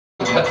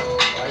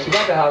She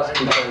got the house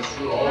because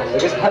I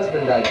guess the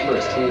husband died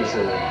first. He was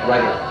a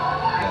writer.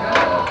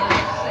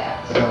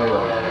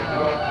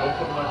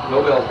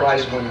 Nobel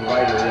Prize winning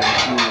writer, and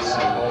she was a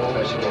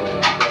professional,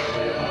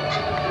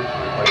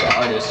 like an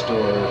artist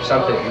or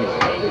something. They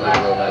did a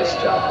real nice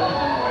job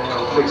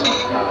fixing the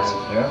house.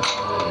 Yeah.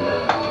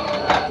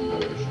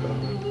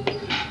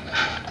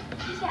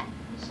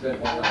 Spent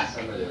one night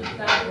summer there.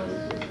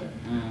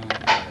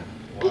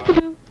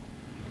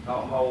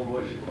 How old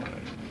was she? In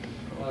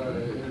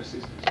her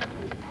 60s.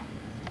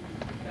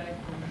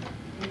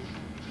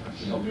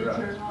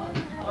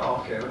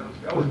 Oh, okay.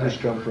 Where did this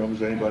come from?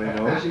 Does anybody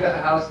know? She got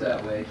the house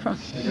that way.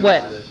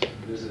 What?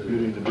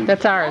 Beauty and the Beast.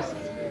 That's ours.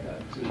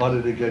 How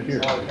did it get here?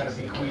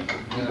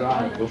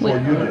 Before you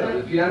The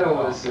did. piano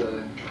was.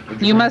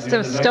 You must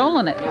have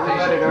stolen it. You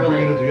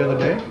bringing it the other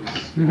day?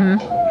 Mm-hmm.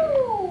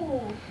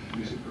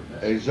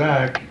 Hey,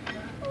 Zach.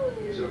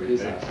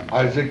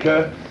 Isaac.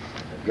 Got.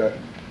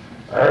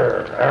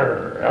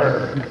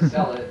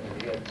 Sell it,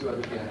 and he had two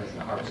other pianos and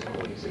a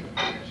harpsichord. He said,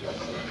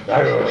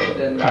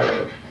 then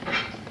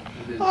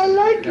I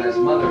like his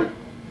you. mother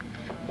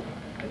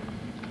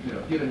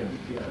had, given him the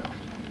piano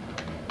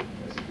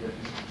as a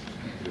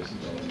gift.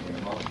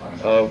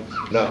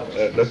 Now,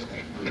 let's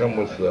come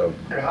with.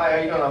 Hi, how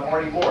you doing? I'm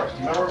Marty Morris. Do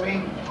you remember me?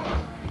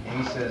 And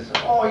he says,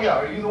 oh yeah,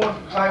 are you the one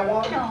from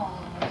Taiwan?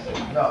 I said,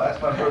 no, that's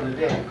my brother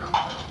Dave.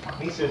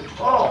 He says,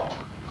 oh.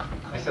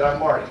 I said, I'm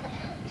Marty.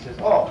 He says,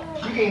 oh,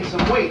 you gained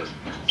some weight.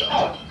 I said,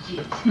 oh,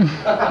 geez.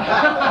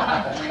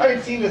 I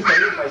had seen this guy.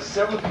 He was my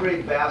 7th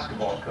grade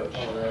basketball coach.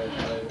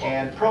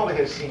 And probably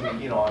has seen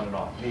me, on and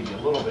off, maybe a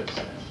little bit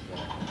since.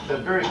 The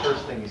very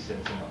first thing he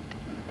said to me,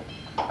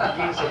 you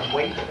gained some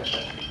weight. I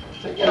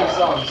said, Yeah, I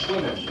saw him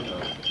swimming,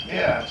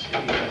 Yeah, gee. I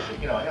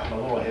said, I'm a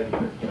little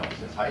heavier,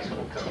 since high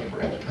school, cut me a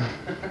break.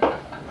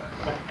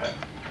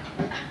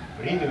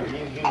 But he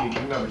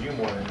remembered you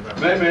more than he remembered.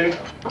 Maybe.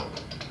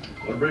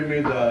 Well, bring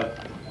me the.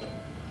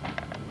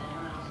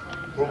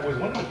 Was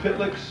one of the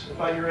Pitlicks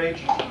about your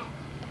age?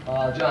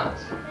 John's.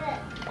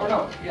 Oh,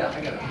 no, yeah,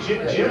 I got it.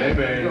 Jim?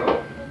 Maybe.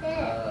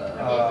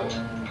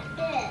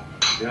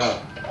 Yeah.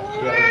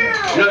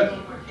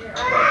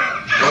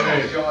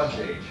 John's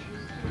age.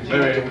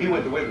 He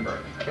went to Wittenberg.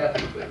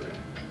 Kathy Whitler.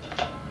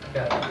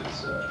 Kathy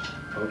was,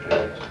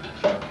 Okay.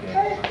 I'm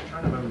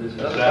trying to remember this.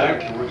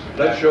 Zach,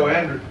 let's show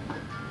Andrew.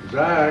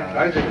 Zach,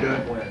 Isaac.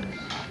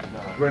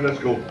 Come here, let's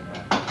go.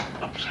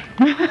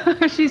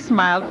 She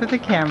smiled for the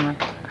camera.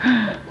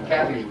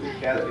 Kathy.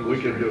 We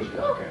can do it.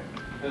 Okay.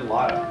 There's a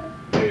lot of them.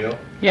 Dale.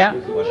 Yeah?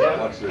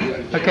 Watch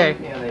this. Okay.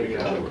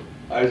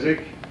 Isaac.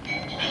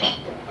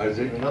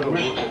 Isaac. Another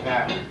book of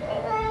Packard.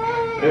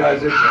 Hey,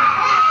 Isaac.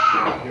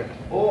 Here.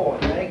 Oh,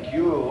 thank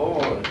you.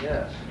 Oh,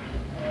 yes.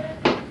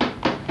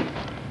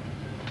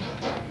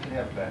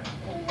 Yeah, back.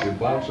 You're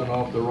bouncing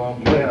off the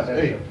wrong Yeah, place. that's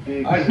Hey, a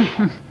big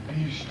Isaac.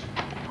 Beast.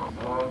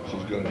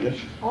 She's gonna get you.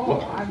 Oh,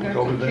 Look, I've look got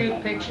over some there.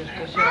 cute pictures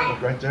to show you.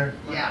 Look right there.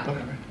 Yeah. Look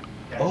at her.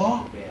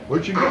 Oh,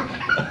 where'd you go?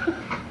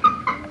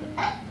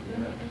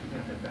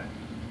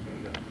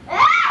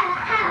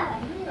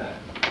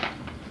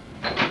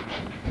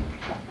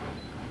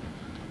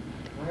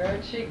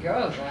 Where'd she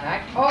go,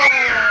 Zach? Oh!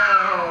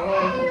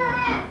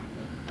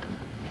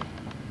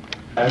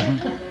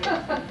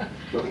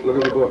 Look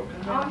at the book.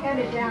 I'll head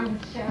it down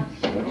the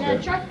steps. That's Is that a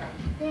it. truck?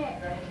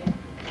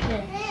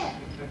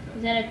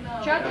 Is that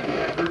a truck?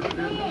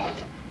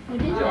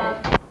 What is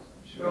that?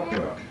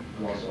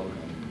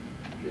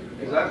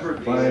 Because I've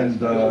heard Find,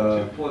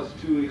 2 plus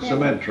 2 equals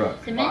Cement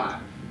truck. Cement?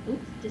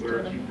 Oops, just where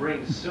told if you him.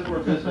 bring similar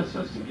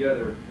businesses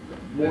together,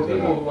 More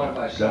people who want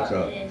to buy That's stock.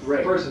 a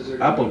right, Versus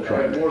they're apple gonna-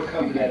 truck. more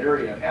come to that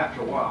area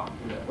after a while.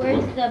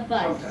 Where's the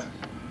bus? Sometimes.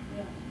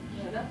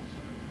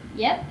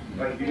 Yep.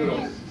 Like if you go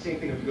to, same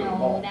thing if you go to No,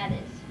 mall. that is.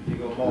 If you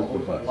go to That's the mall,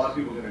 bus. a lot of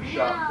people are going to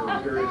shop for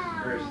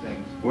various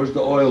things. Where's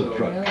the oil So,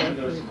 truck? and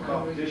there's some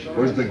competition.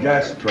 Where's the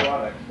gas truck?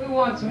 Product. Who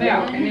wants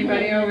milk?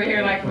 Anybody over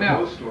here like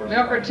milk? Those stores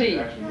Milk or tea?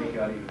 Actually make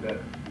out even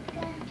better.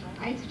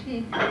 Iced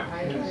tea.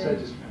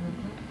 Iced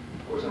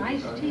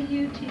Iced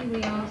tea, UT,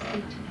 we all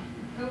see.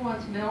 Who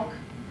wants milk?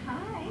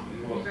 Hi.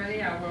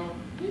 Anybody? I will.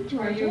 Hey, Are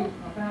Georgia. you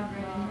about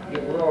ready?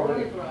 Yeah, we're all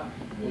ready. Well,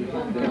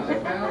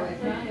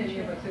 it's not hitting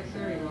you, but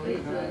 6:30 we'll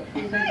leave.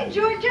 Hi,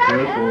 Georgia.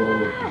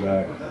 Careful,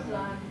 Zach.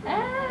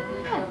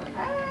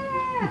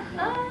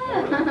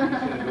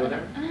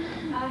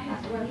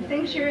 He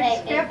thinks you're a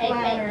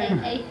stepladder.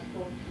 Hey,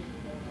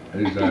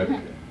 Zach.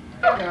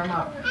 Get 'em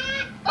up.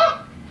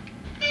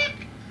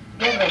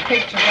 Give the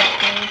picture up,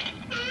 please.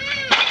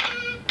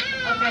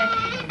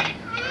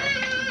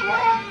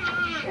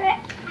 Okay.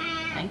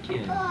 Thank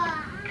you.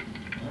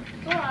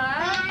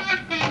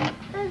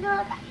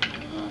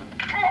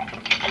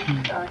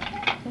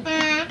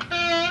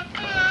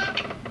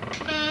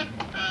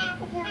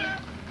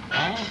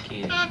 Thank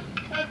you.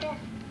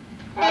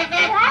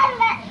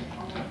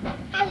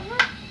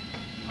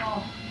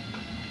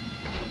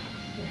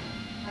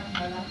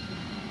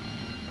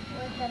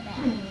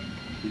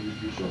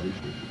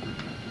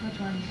 Which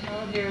one?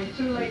 Oh dear, it's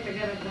too late to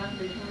get it done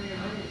before you're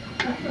ready.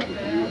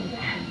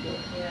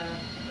 Yeah,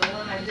 the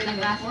one I did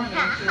last one, it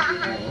should be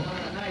there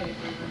tomorrow night if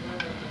we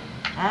remember.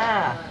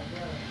 Ah.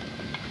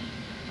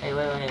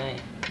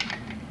 Wait.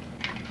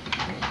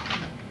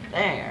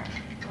 There.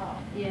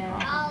 Yeah.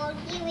 Oh,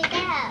 give it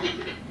up.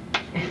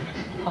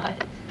 What?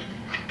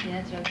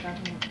 Yeah, that's what I'm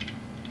talking about.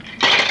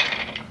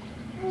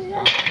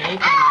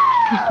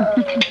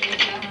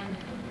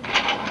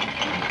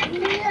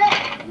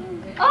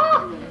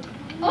 Oh!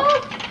 Oh!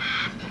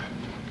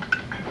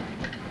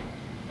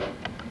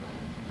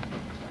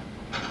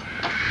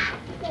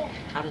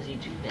 How does he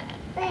do that?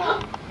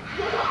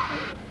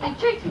 He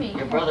tricked me.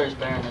 Your brother's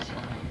bearing this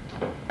one.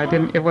 I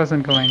didn't, it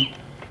wasn't going.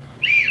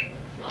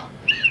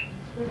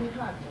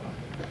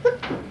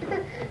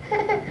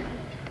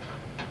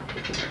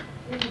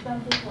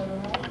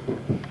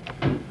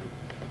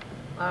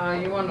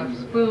 You want a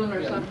spoon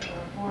or something?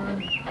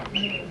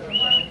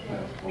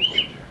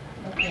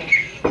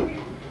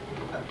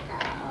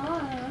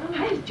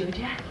 Hi,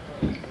 Georgia.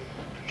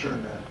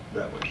 Turn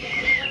that way.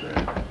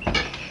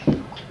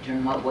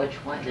 Turn what, which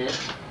one? This?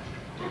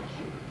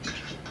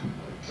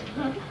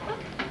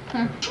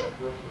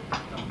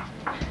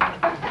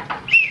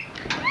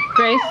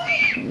 Grace,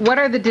 what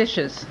are the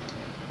dishes?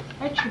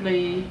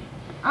 Actually,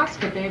 ask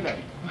David.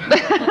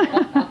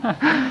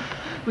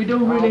 We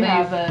don't really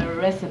have a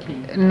recipe.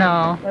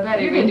 No.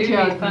 But you can do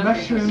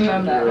mushroom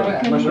and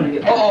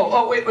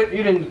Oh, wait,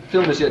 you didn't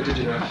film this yet, did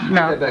you? No. Put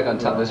that back on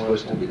top, that's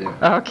supposed to be there.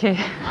 Okay.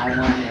 I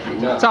want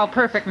everything. It's all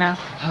perfect now.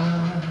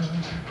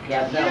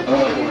 Yeah, no.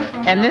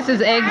 And this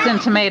is eggs and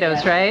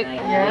tomatoes, right?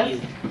 Yes.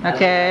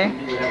 Okay.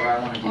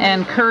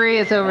 And curry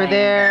is over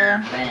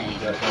there.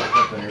 That's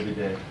something every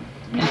day.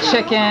 And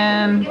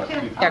chicken.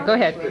 Yeah, go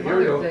ahead. Here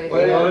we go.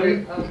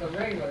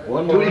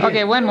 One more.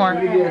 Okay, one more.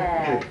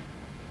 Okay.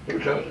 Here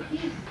we go.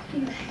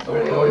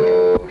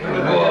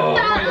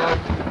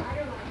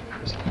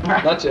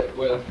 Not yet,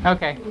 well,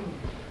 Okay.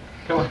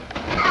 come on.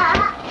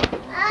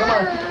 Come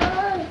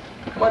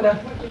on now.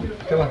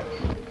 Come on.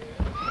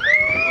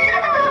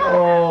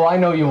 Oh, I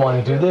know you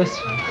want to do this.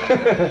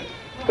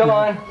 Come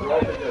on.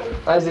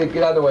 Isaac,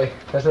 get out of the way.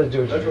 That's not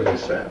George. That's what he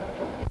said.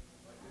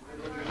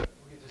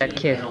 That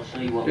kid. It'll show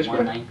you what This one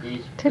one? ninth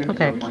is. Tickle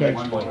that kid.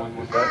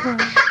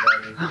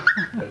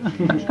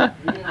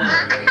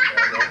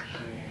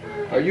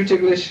 Are you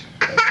ticklish?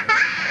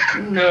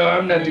 No,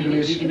 I'm not You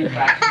ticklish. can do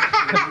fractions.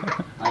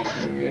 Like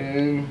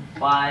And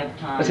 5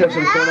 times. let's have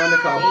some corn on the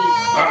cob.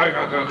 5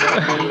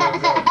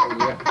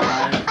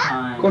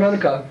 times. Corn on the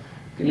cob.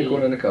 Give me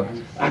corn on the cob.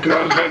 That's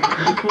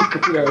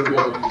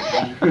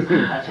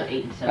what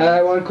 8 and 7.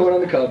 I want corn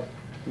on the cob.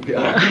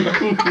 Yeah.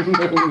 See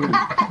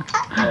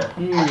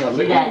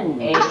that?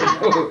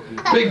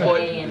 A. Big boy. A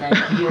and then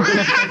Q. 8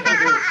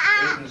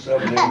 and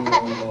 7.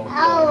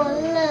 Oh,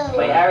 look.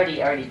 Wait, I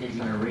already did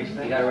some.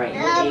 You got it right.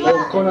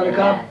 Oh, corn on the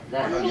cob?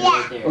 That's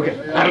right there. Okay.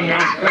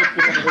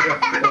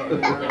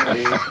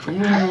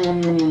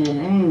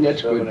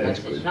 That's good. That's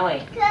good. No,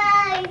 wait.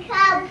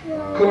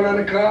 Corn on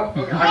the cob.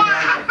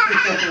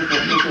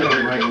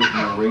 Right with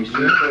Maurice.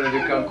 Corn on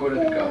the cob. Corn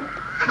on the cob.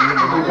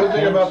 The good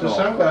thing about the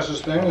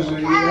sunglasses thing is that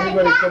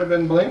anybody could have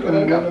been blinking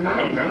and wouldn't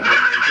have known.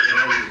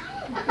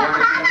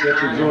 That's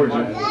for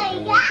Georgia.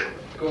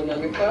 Corn on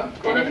the cob.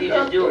 And if you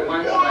just do it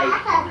once, like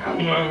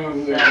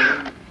 7,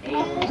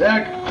 8.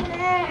 Zach.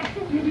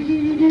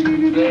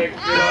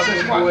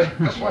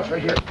 Let's watch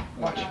right here.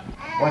 Watch.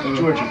 Watch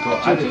Georgia go.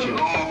 I did you.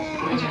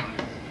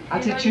 I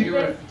did you. I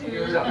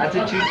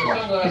did you.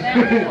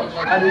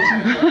 I did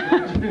you.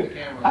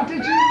 I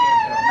did you.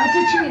 I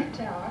did you.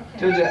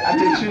 Georgia, I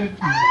did you.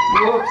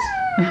 Whoops.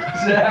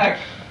 Zach.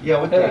 Yeah,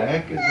 what the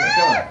heck is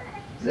that?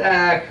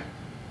 Zach.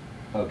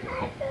 Okay.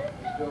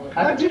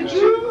 I did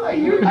you. I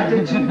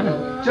did you.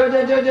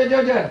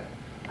 Georgia.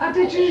 I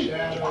did you.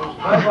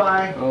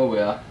 Bye-bye. Oh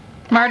well.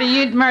 Marty,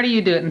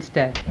 you do it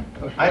instead.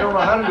 I don't know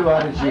how to do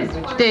I did you.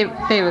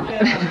 David.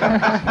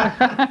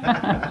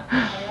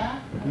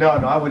 No,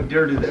 I wouldn't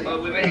dare do that.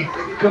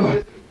 Come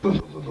on. Boom,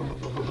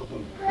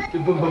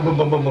 boom, boom,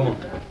 boom, boom, boom.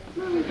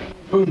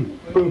 Boom,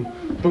 boom,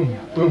 boom,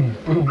 boom,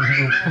 boom, boom.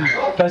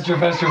 Faster,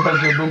 faster,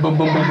 faster. Boom, boom,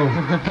 boom, boom, boom.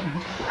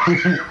 Boom,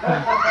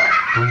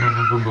 boom,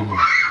 boom, boom, boom.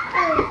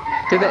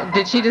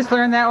 Did she just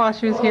learn that while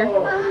she was here?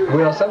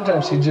 Well,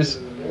 sometimes she just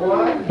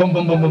boom,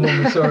 boom, boom, boom,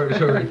 boom.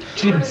 Sorry.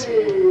 She just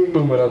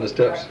booming on the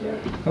steps.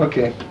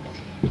 Okay.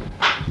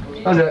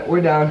 How's that?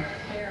 We're down.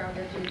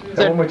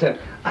 One more time.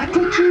 I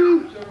did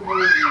you.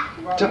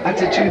 I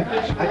did you.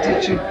 I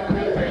did you.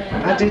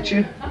 I did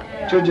you.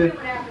 Georgia.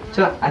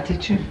 So I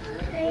did you.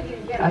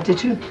 I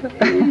did you.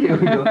 Here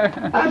we go.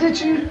 I did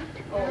you.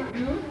 I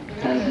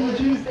did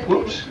you.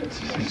 Whoops.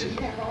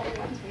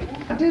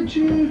 I did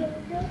you.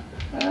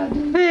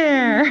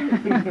 There.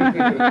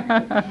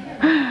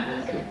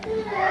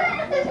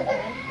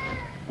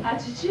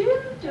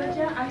 Attitude,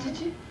 Georgia,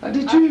 attitude. I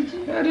did you.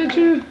 I did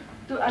you.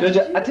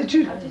 Georgia, I did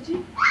you. I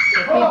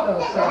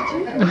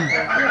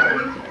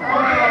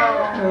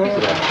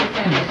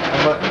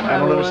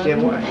don't understand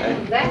why.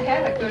 That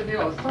had a good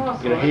deal of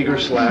sauce. Get a Hager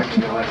slack.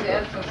 Always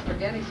add some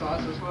spaghetti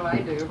sauce is what I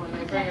do when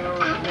they bring it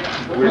over to me.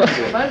 Where's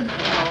it? Mud or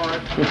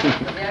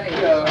spaghetti.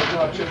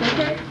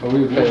 Well, we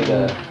played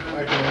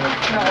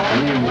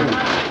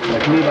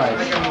Like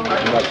Levi's,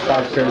 like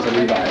 5 pairs of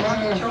Levi's.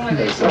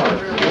 They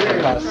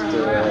cost,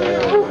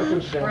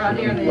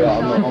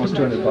 well, almost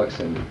 $200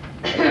 in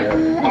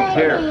a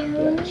pair.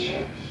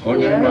 Yeah. Oh,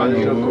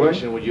 there's no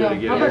question what you had to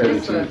get here.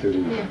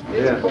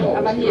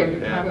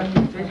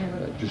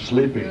 You're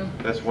sleepy.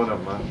 That's one of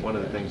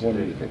the things. One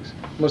of the things.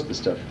 Most of the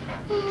stuff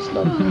is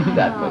not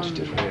that much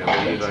different.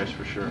 Yeah, Levi's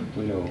for sure.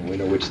 We know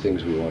which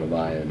things we want to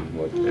buy and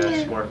what.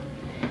 Yeah, smart.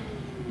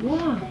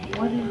 Wow.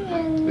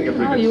 They got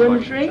pretty You good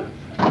want a selection. drink?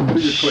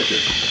 Who's your clicker?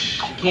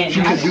 Can't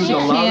She can do the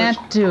loudest.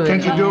 Can't do it.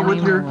 Can't you do it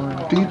with your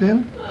anymore. teeth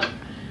in?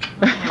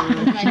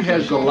 She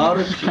has the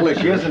loudest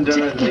clicker. She hasn't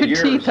done it in a Your year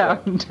or teeth so.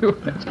 out and do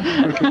it.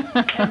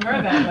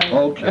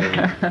 Okay.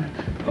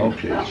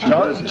 Okay.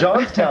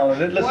 John's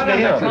talented. Listen to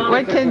him.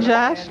 What can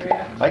Josh?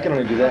 I can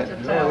only do that.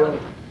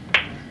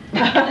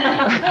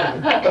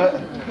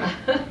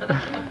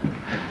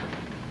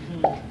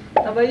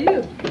 How about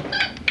you?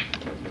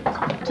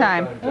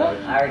 Time. I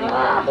already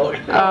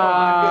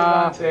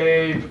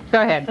know.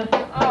 Go ahead.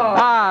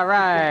 All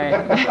right.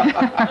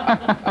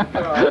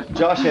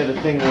 Josh had a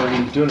thing where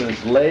he was doing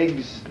his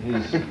legs,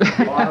 his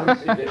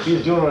arms, he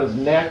was doing it on his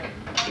neck.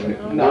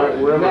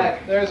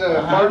 There's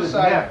a Far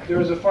Side. There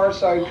was a Far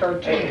Side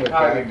cartoon with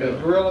that. The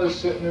gorilla's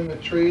sitting in the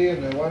tree,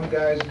 and the one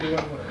guy's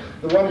doing.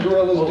 The one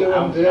gorilla's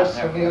doing this,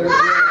 and the other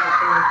gorilla's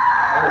saying,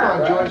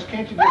 "Come on, George,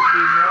 can't you just be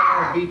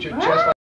normal and beat your chest like?"